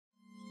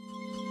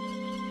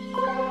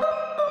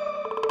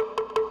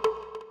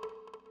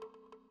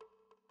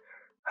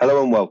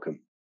Hello and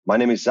welcome. My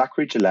name is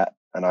Zachary Gillette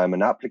and I am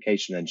an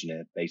application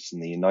engineer based in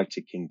the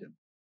United Kingdom.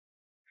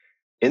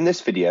 In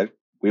this video,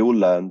 we will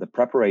learn the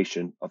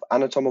preparation of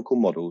anatomical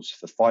models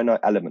for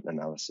finite element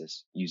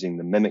analysis using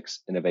the Mimics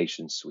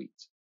Innovation Suite.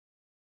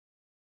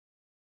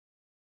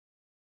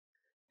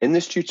 In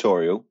this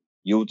tutorial,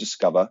 you will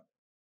discover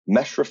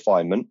mesh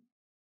refinement,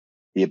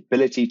 the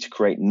ability to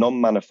create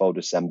non-manifold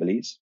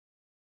assemblies,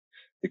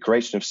 the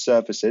creation of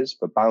surfaces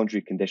for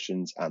boundary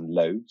conditions and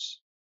loads,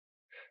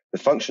 the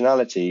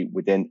functionality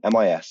within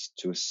MIS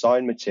to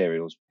assign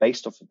materials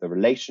based off of the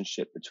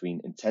relationship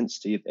between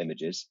intensity of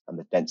images and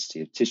the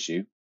density of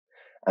tissue,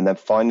 and then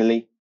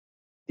finally,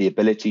 the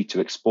ability to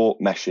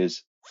export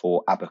meshes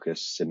for ABAQUS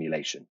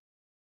simulation.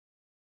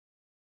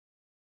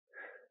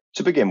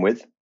 To begin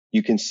with,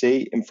 you can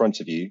see in front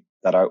of you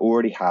that I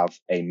already have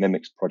a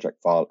Mimics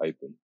project file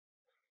open.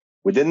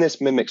 Within this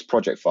Mimics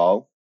project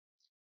file,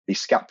 the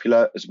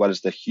scapula as well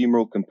as the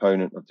humeral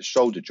component of the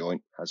shoulder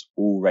joint has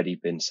already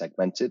been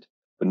segmented.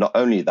 But not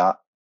only that,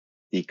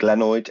 the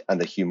glenoid and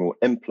the humeral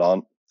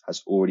implant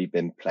has already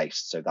been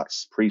placed. So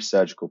that's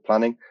pre-surgical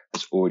planning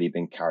has already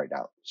been carried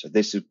out. So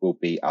this will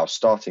be our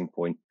starting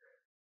point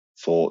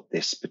for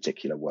this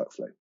particular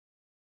workflow.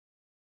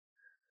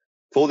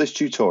 For this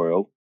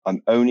tutorial,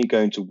 I'm only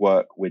going to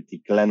work with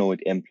the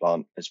glenoid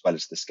implant as well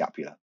as the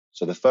scapula.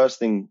 So the first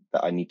thing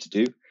that I need to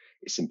do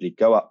is simply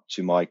go up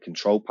to my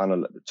control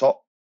panel at the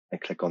top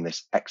and click on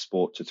this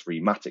export to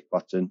 3-matic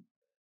button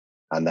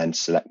and then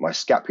select my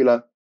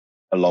scapula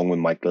along with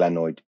my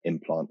glenoid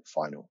implant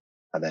final,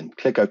 and then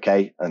click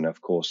OK. And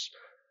of course,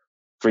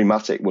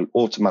 3-matic will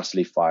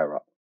automatically fire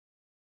up.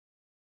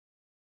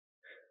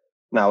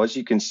 Now, as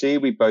you can see,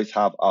 we both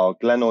have our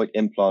glenoid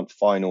implant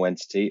final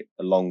entity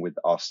along with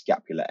our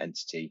scapular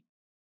entity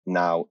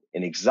now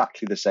in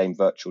exactly the same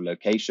virtual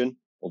location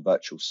or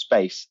virtual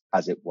space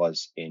as it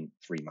was in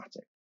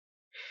 3-matic.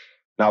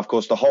 Now, of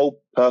course, the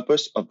whole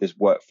purpose of this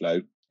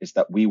workflow is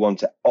that we want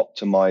to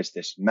optimize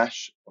this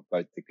mesh of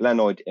both the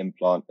glenoid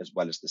implant as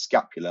well as the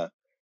scapula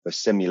for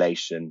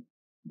simulation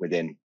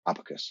within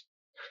ABAQUS.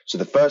 So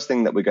the first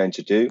thing that we're going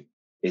to do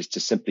is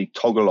to simply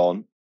toggle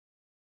on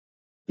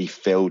the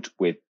filled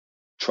with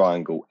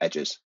triangle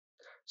edges.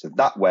 So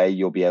that way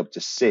you'll be able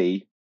to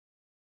see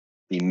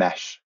the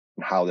mesh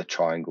and how the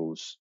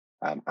triangles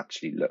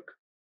actually look.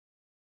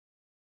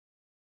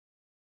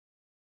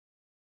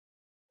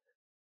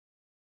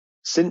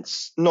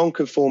 Since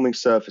non-conforming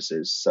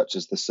surfaces, such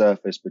as the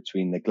surface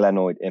between the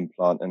glenoid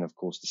implant and, of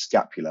course, the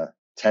scapula,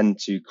 tend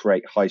to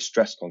create high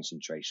stress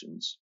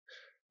concentrations,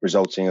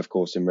 resulting, of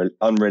course, in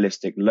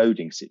unrealistic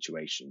loading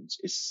situations,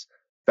 it's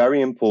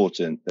very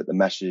important that the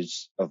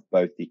meshes of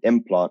both the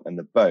implant and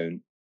the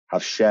bone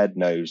have shared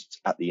nodes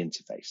at the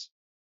interface.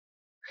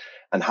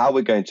 And how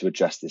we're going to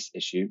address this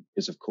issue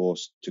is, of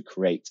course, to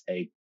create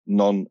a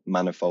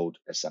non-manifold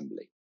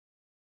assembly.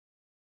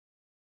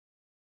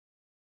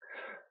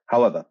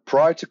 However,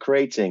 prior to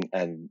creating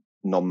a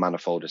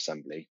non-manifold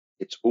assembly,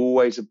 it's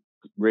always a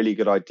really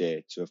good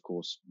idea to, of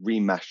course,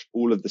 remesh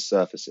all of the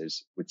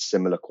surfaces with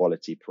similar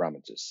quality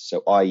parameters.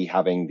 So, i.e.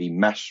 having the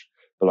mesh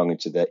belonging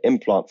to the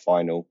implant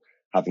final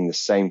having the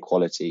same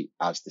quality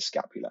as the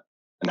scapula.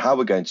 And how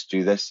we're going to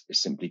do this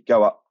is simply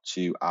go up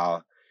to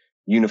our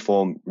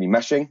uniform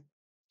remeshing,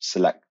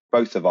 select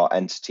both of our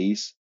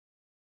entities,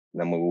 and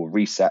then we will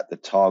reset the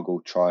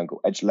toggle triangle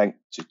edge length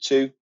to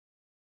 2,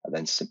 and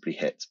then simply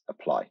hit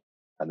apply.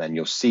 And then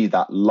you'll see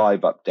that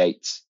live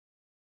update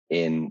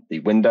in the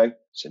window.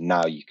 So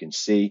now you can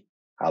see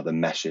how the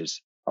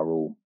meshes are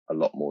all a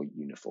lot more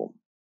uniform.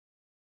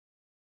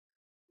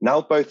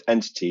 Now both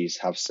entities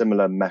have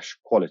similar mesh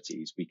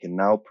qualities, we can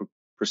now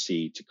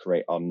proceed to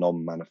create our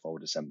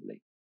non-manifold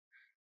assembly.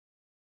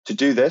 To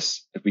do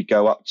this, if we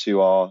go up to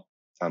our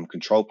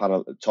control panel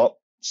at the top,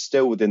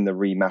 still within the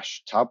Remesh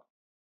tab,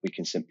 we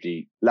can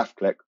simply left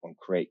click on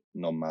Create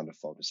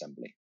Non-Manifold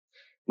Assembly.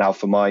 Now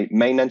for my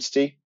main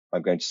entity,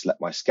 I'm going to select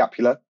my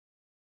scapula.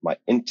 My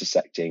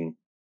intersecting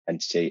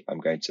entity, I'm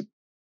going to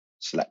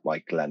select my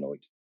glenoid.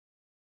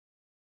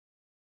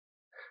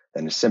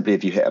 Then simply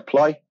if you hit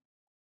apply,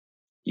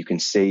 you can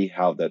see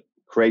how the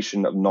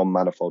creation of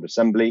non-manifold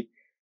assembly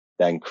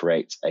then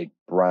creates a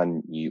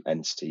brand new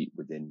entity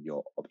within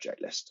your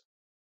object list.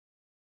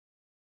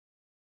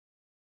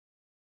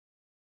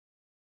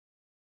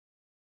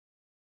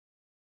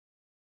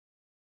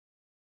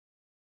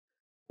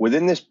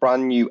 Within this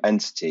brand new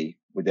entity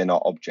within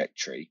our object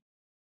tree,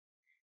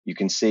 you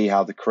can see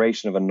how the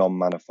creation of a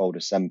non-manifold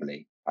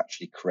assembly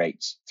actually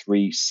creates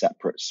 3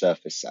 separate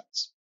surface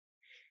sets.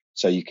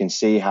 So you can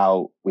see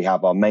how we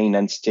have our main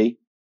entity,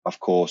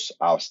 of course,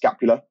 our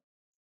scapula,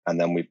 and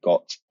then we've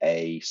got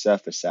a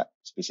surface set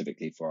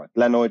specifically for our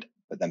glenoid,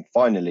 but then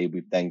finally,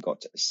 we've then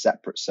got a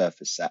separate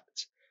surface set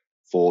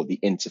for the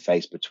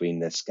interface between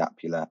the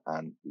scapula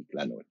and the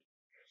glenoid.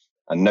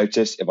 And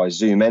notice if I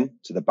zoom in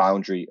to the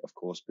boundary, of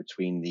course,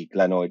 between the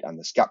glenoid and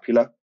the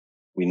scapula,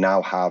 we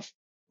now have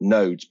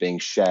nodes being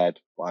shared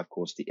by, of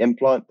course, the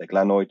implant, the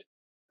glenoid,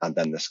 and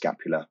then the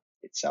scapula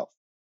itself.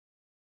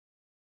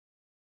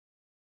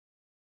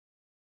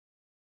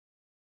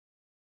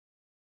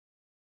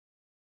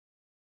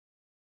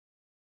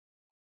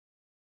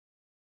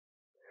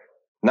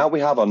 Now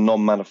we have our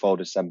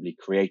non-manifold assembly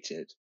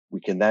created,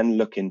 we can then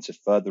look into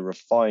further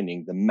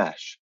refining the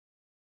mesh,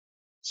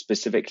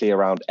 specifically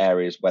around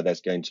areas where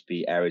there's going to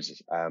be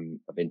areas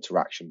of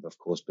interaction, of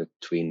course,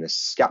 between the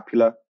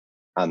scapula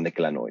and the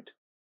glenoid.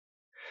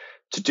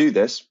 To do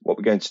this, what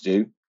we're going to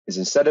do is,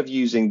 instead of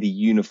using the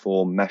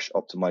uniform mesh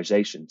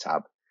optimization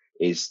tab,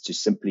 is to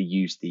simply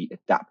use the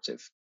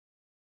adaptive.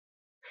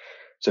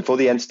 So for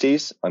the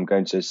entities, I'm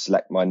going to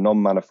select my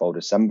non-manifold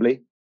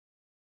assembly.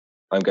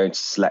 I'm going to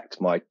select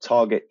my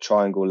target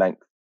triangle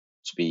length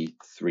to be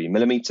 3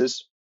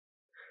 millimeters.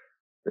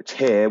 But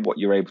here, what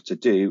you're able to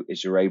do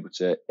is you're able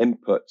to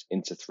input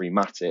into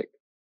 3matic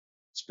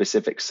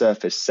specific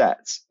surface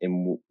sets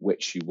in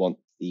which you want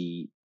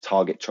the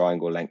target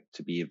triangle length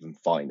to be even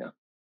finer.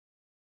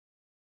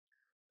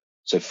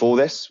 So for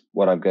this,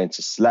 what I'm going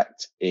to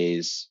select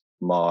is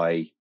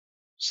my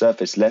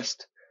surface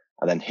list.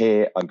 And then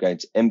here, I'm going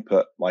to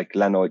input my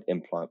glenoid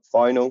implant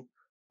final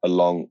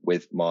along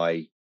with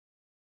my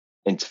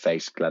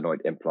interface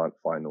glenoid implant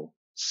final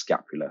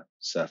scapular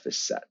surface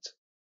set.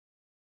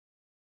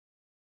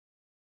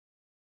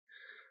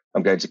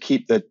 I'm going to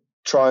keep the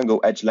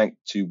triangle edge length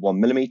to 1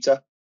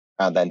 millimeter,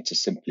 and then to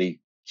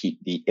simply keep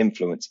the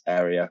influence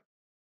area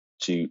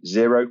to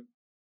 0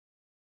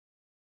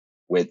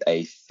 with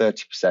a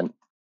 30%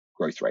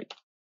 growth rate.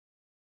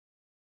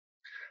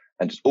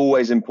 And it's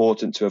always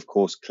important to, of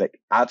course, click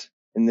Add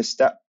in this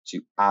step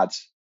to add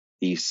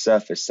these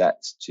surface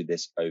sets to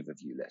this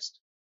overview list.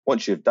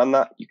 Once you've done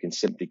that, you can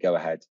simply go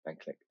ahead and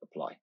click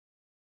Apply.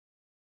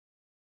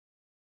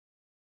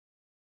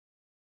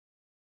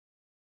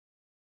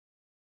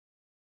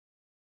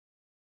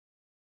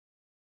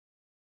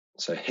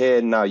 So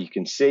here now you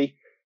can see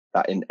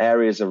that in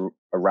areas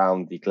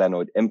around the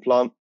glenoid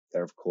implant,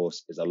 there of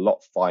course is a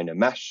lot finer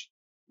mesh,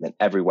 and then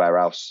everywhere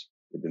else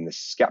within the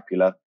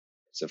scapula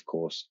is of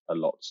course a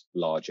lot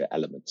larger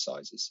element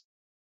sizes.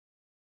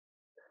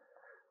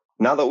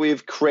 Now that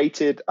we've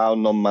created our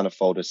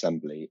non-manifold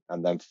assembly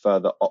and then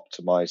further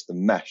optimized the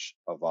mesh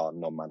of our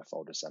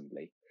non-manifold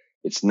assembly,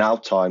 it's now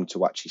time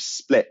to actually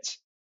split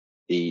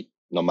the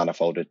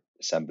non-manifold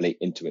assembly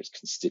into its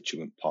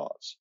constituent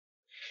parts.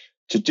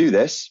 To do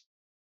this,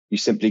 you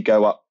simply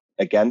go up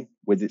again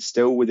with it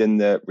still within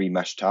the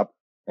Remesh tab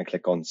and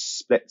click on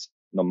Split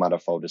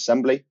Non-Manifold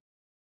Assembly.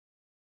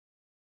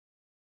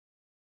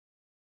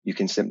 You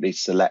can simply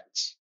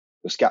select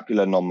your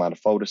scapular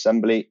non-manifold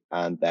assembly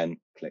and then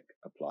click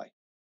Apply.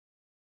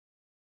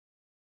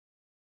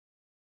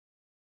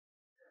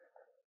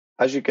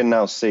 As you can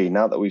now see,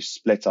 now that we've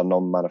split our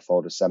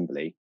non-manifold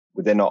assembly,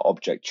 within our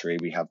object tree,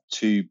 we have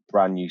two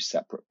brand new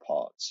separate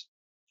parts.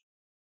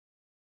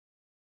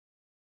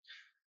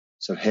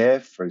 So here,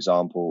 for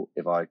example,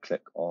 if I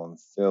click on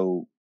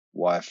Fill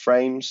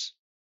Wireframes,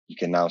 you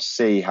can now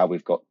see how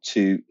we've got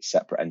two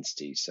separate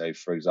entities. So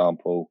for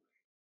example,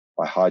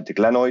 if I hide the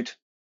glenoid,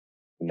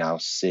 we now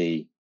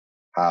see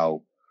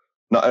how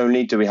not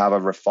only do we have a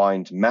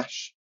refined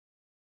mesh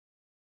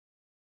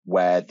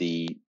where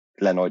the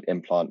glenoid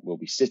implant will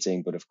be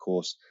sitting, but of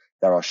course,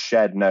 there are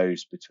shared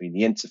nodes between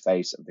the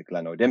interface of the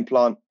glenoid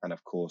implant and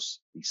of course,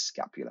 the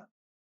scapula.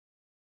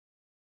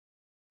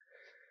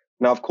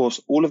 Now, of course,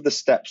 all of the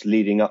steps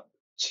leading up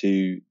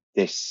to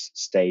this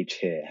stage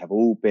here have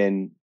all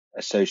been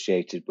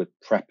associated with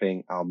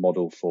prepping our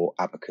model for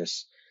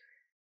ABAQUS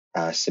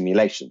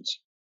simulations.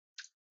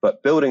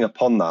 But building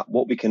upon that,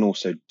 what we can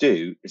also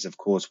do is, of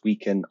course, we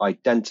can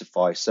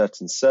identify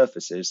certain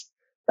surfaces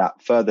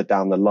that further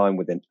down the line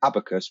within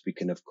ABAQUS, we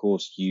can, of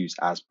course, use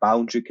as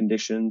boundary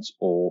conditions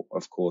or,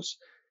 of course,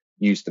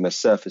 use them as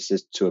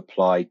surfaces to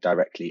apply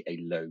directly a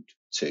load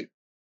to.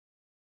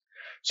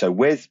 So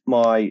with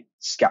my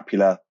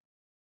scapular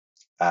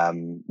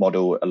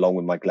model, along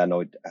with my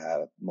glenoid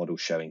model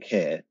showing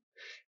here,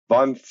 if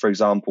I'm, for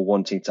example,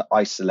 wanting to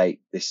isolate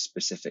this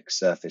specific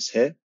surface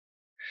here,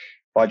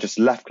 if I just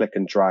left click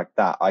and drag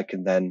that, I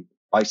can then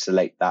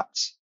isolate that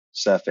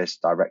surface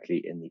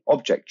directly in the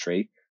object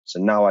tree.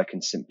 So now I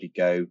can simply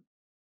go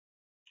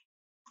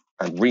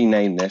and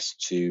rename this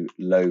to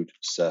load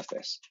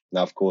surface.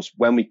 Now, of course,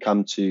 when we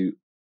come to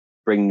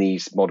bring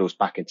these models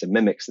back into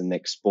Mimics and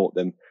export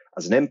them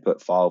as an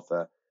input file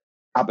for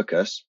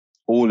ABAQUS,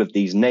 all of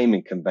these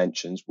naming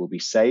conventions will be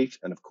saved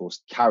and, of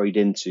course, carried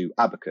into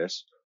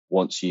ABAQUS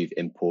once you've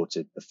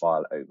imported the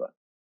file over.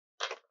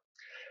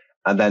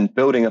 And then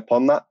building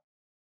upon that,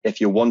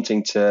 if you're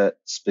wanting to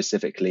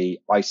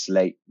specifically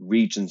isolate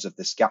regions of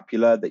the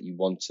scapula that you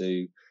want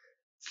to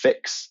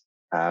fix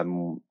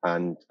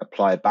and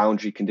apply a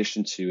boundary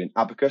condition to in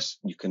ABAQUS,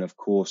 you can, of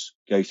course,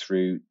 go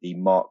through the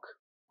Mark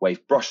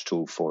Wave Brush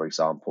tool, for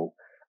example,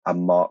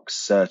 and mark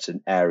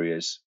certain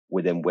areas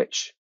within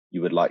which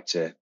you would like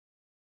to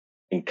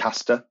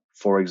encaster,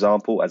 for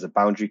example, as a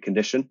boundary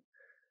condition.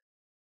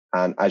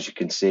 And as you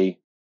can see,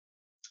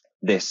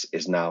 this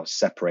is now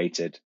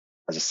separated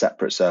as a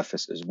separate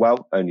surface as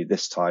well, only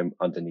this time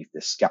underneath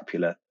this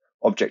scapular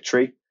object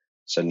tree.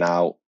 So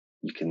now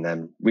you can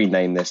then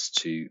rename this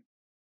to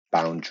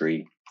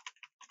boundary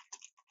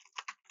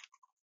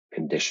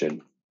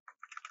condition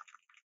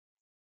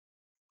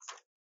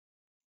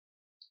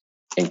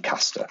in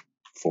Castor,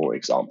 for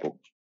example.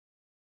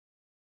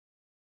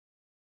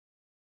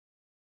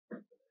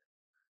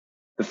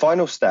 The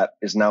final step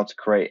is now to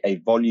create a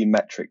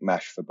volumetric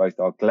mesh for both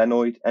our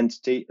glenoid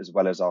entity as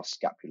well as our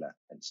scapular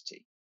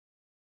entity.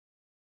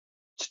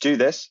 To do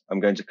this, I'm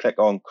going to click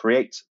on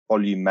Create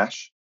Volume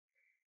Mesh.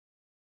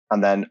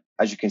 And then,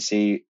 as you can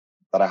see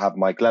that I have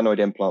my glenoid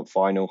implant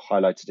final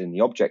highlighted in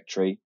the object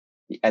tree,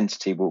 the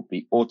entity will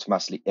be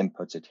automatically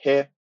inputted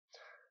here.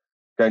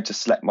 I'm going to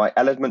select my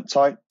element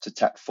type to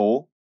Tet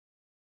 4,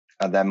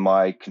 and then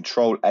my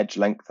control edge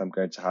length I'm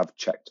going to have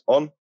checked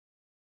on.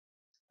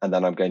 And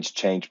then I'm going to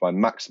change my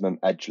maximum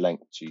edge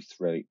length to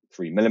 3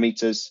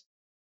 millimeters,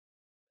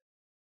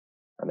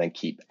 and then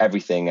keep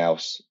everything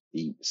else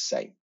the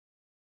same.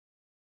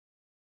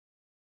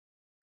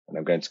 And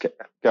I'm going to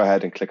go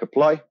ahead and click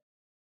Apply.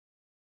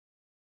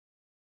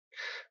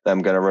 Then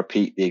I'm going to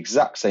repeat the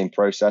exact same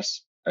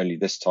process, only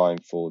this time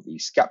for the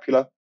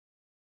scapula.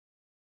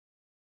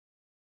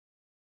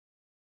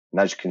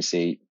 And as you can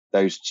see,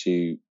 those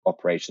two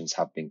operations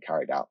have been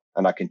carried out.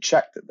 And I can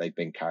check that they've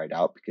been carried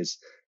out because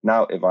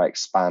now if I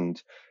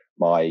expand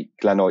my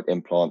glenoid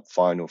implant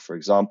final, for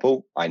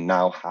example, I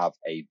now have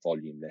a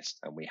volume list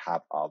and we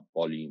have our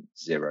volume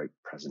 0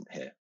 present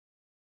here.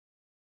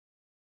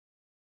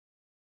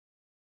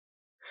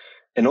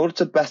 In order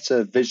to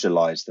better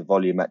visualize the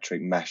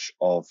volumetric mesh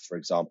of, for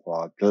example,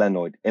 our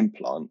glenoid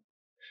implant,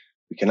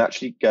 we can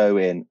actually go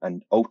in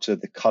and alter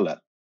the color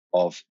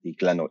of the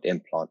glenoid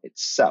implant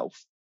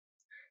itself.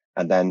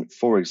 And then,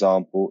 for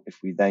example, if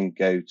we then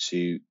go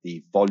to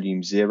the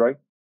volume 0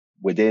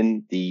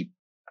 within the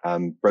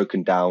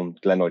broken down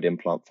glenoid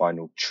implant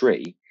final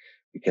tree,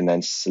 we can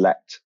then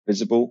select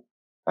visible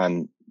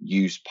and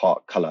use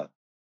part color.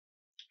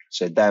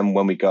 So then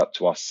when we go up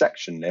to our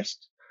section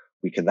list,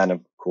 we can then, of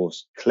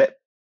course, clip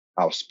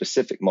our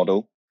specific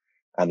model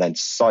and then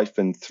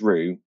siphon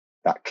through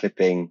that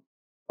clipping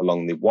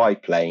along the Y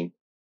plane,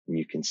 and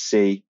you can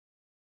see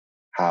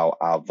how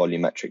our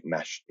volumetric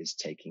mesh is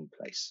taking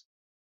place.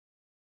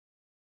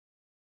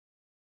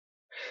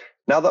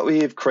 Now that we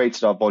have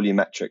created our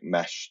volumetric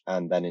mesh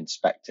and then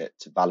inspect it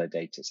to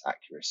validate its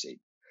accuracy,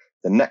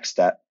 the next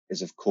step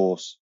is, of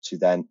course, to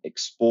then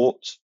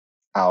export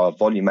our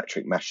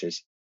volumetric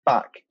meshes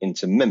back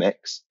into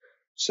Mimics,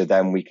 so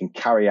then we can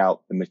carry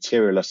out the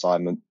material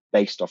assignment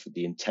based off of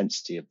the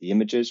intensity of the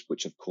images,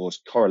 which of course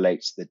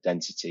correlates the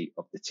density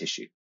of the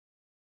tissue.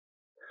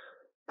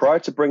 Prior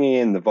to bringing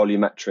in the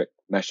volumetric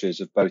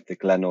meshes of both the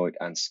glenoid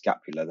and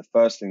scapula, the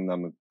first thing that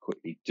I'm going to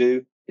quickly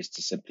do is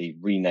to simply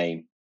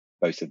rename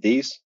both of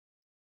these.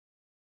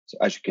 So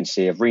as you can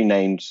see, I've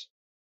renamed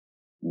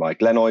my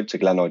glenoid to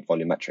glenoid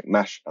volumetric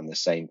mesh, and the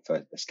same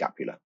for the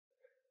scapula.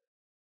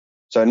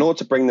 So in order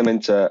to bring them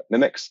into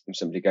Mimics, I'm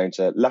simply going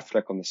to left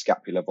click on the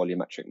scapular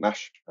volumetric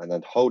mesh, and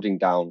then holding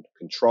down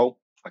Control,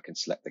 I can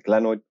select the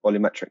glenoid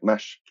volumetric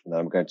mesh, and then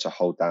I'm going to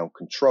hold down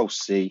Control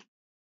C,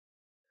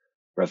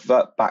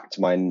 revert back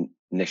to my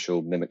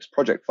initial Mimics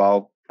project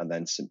file, and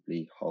then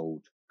simply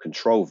hold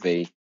Control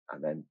V,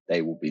 and then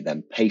they will be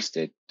then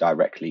pasted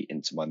directly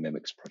into my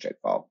Mimics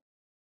project file.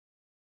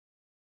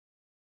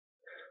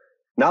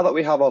 Now that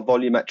we have our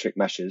volumetric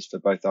meshes for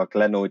both our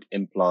glenoid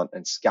implant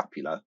and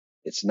scapula,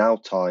 it's now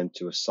time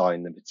to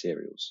assign the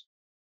materials.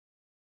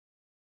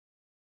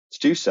 To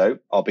do so,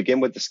 I'll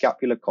begin with the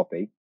scapular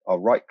copy. I'll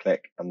right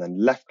click and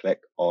then left click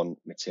on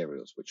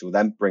materials, which will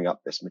then bring up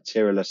this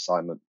material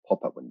assignment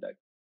pop-up window.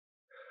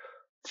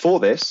 For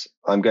this,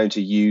 I'm going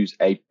to use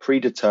a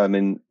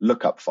predetermined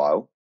lookup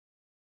file.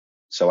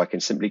 So I can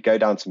simply go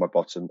down to my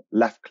bottom,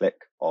 left click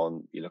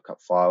on the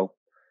lookup file,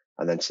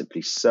 and then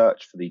simply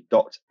search for the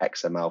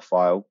 .xml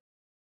file,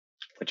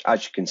 which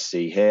as you can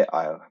see here,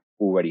 I have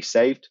already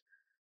saved.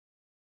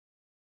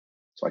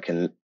 So I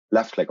can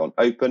left click on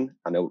open,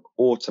 and it will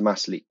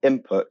automatically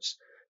input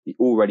the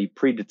already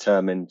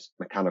predetermined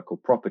mechanical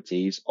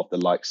properties of the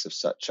likes of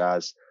such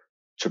as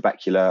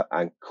trabecular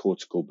and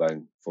cortical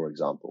bone, for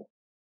example.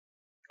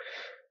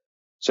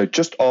 So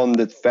just on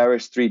the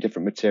various 3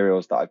 different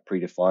materials that I've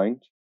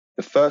predefined,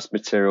 the first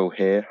material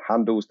here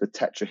handles the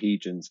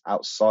tetrahedrons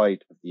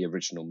outside of the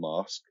original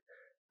mask,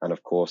 and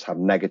of course have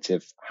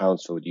negative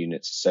Hounsfield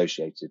units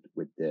associated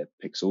with the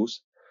pixels.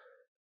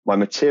 My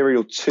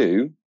material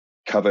 2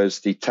 covers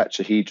the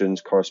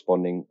tetrahedrons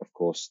corresponding, of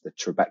course, the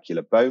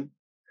trabecular bone.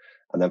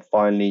 And then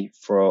finally,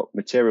 for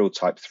material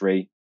type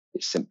 3,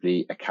 it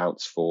simply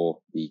accounts for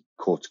the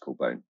cortical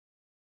bone.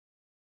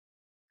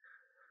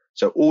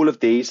 So all of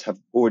these have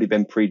already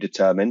been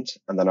predetermined,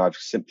 and then I've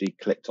simply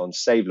clicked on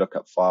Save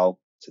Lookup File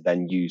to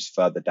then use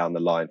further down the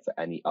line for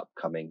any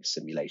upcoming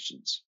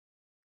simulations.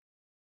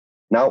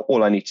 Now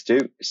all I need to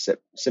do is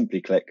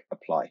simply click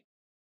Apply.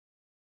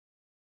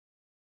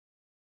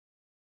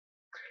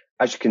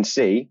 As you can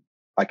see,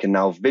 I can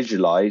now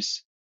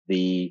visualize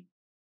the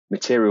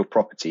material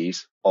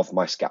properties of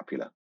my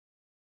scapula.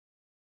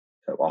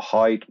 So I'll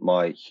hide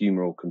my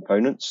humeral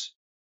components.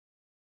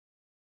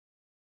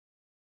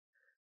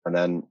 And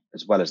then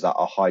as well as that,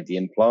 I'll hide the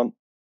implant.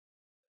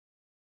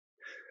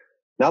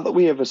 Now that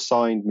we have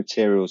assigned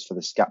materials for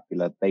the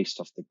scapula based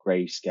off the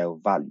grayscale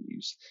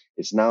values,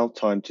 it's now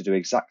time to do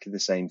exactly the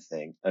same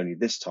thing, only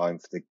this time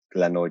for the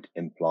glenoid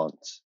implant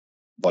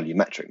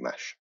volumetric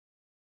mesh.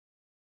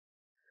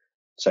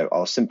 So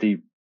I'll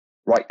simply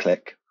right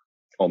click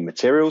on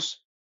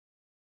materials,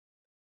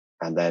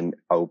 and then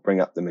I'll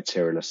bring up the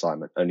material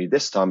assignment. Only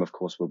this time, of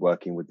course, we're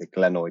working with the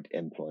glenoid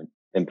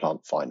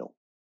implant final.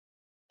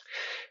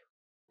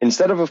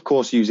 Instead of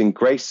course, using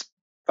grace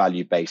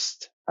value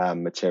based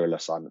material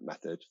assignment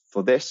method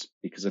for this,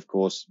 because of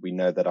course, we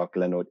know that our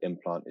glenoid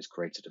implant is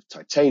created of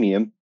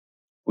titanium,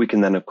 we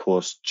can then of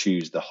course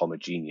choose the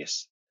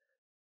homogeneous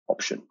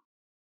option.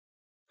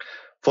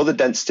 For the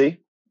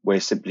density,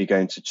 we're simply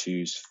going to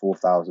choose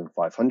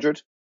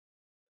 4,500.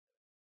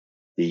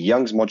 The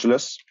Young's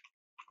modulus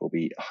will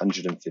be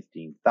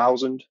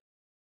 115,000.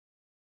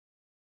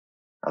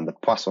 And the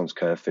Poisson's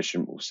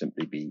coefficient will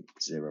simply be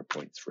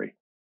 0.3.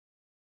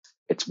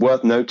 It's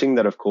worth noting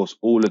that, of course,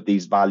 all of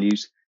these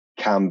values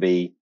can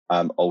be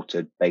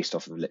altered based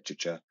off of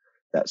literature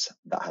that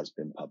has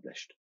been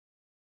published.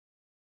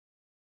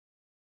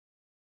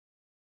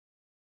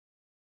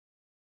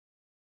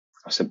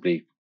 I'll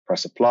simply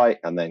press apply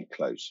and then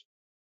close.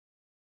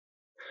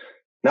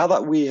 Now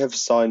that we have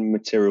assigned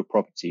material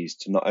properties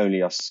to not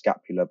only our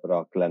scapula but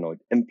our glenoid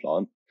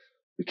implant,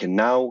 we can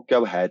now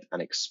go ahead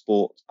and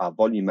export our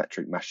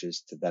volumetric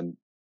meshes to then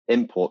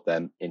import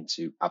them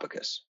into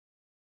ABAQUS.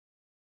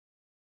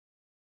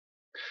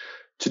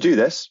 To do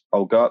this,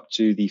 I'll go up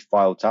to the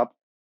File tab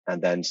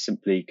and then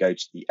simply go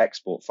to the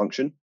Export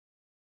function.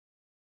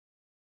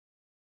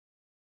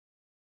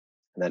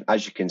 And then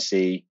as you can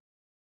see,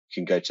 you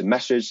can go to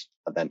Meshes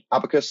and then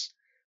ABAQUS,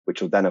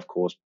 which will then, of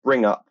course,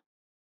 bring up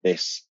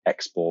this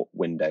export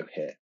window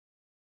here.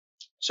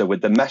 So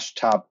with the Mesh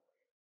tab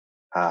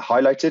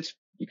highlighted,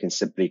 you can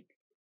simply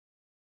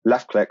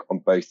left click on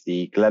both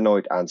the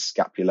glenoid and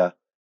scapula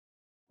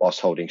whilst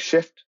holding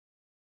Shift.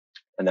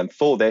 And then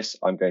for this,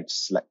 I'm going to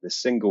select the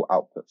single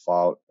output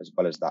file as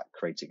well as that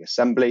creating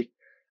assembly.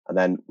 And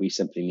then we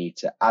simply need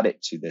to add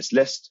it to this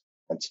list.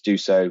 And to do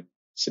so,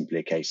 simply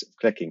a case of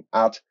clicking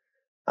add.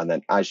 And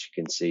then as you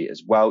can see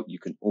as well, you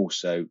can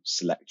also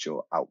select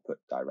your output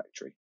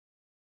directory.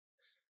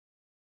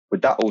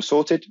 With that all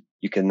sorted,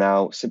 you can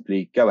now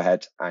simply go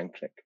ahead and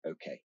click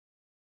OK.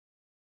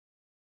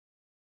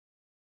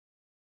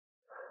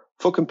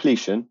 For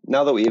completion,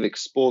 now that we have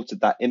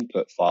exported that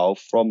input file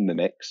from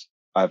Mimics,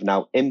 I've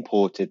now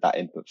imported that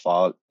input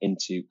file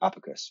into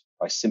ABAQUS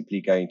by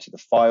simply going to the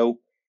File,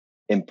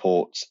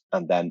 Import,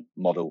 and then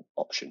Model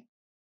option.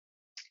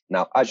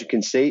 Now, as you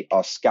can see,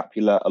 our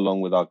scapula along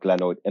with our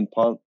glenoid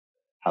implant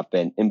have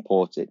been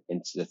imported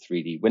into the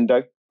 3D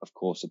window, of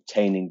course,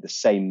 obtaining the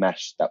same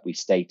mesh that we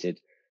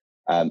stated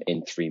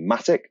in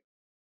 3Matic.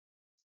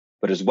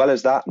 But as well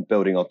as that, and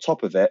building on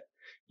top of it,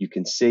 you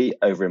can see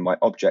over in my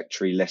object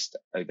tree list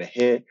over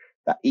here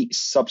that each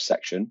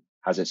subsection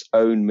has its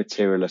own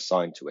material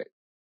assigned to it.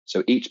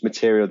 So each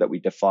material that we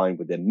define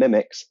within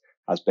Mimics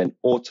has been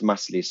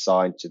automatically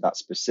assigned to that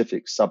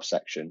specific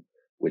subsection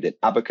within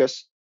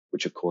ABAQUS,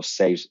 which of course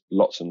saves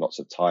lots and lots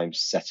of time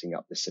setting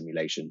up the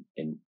simulation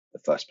in the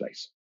first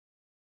place.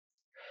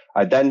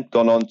 I then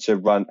gone on to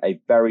run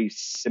a very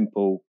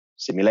simple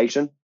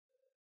simulation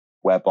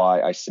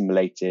whereby I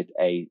simulated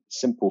a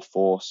simple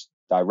force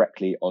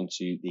directly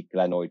onto the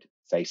glenoid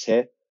face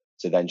here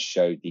to then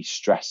show the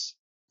stress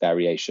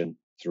variation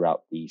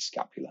throughout the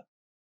scapula.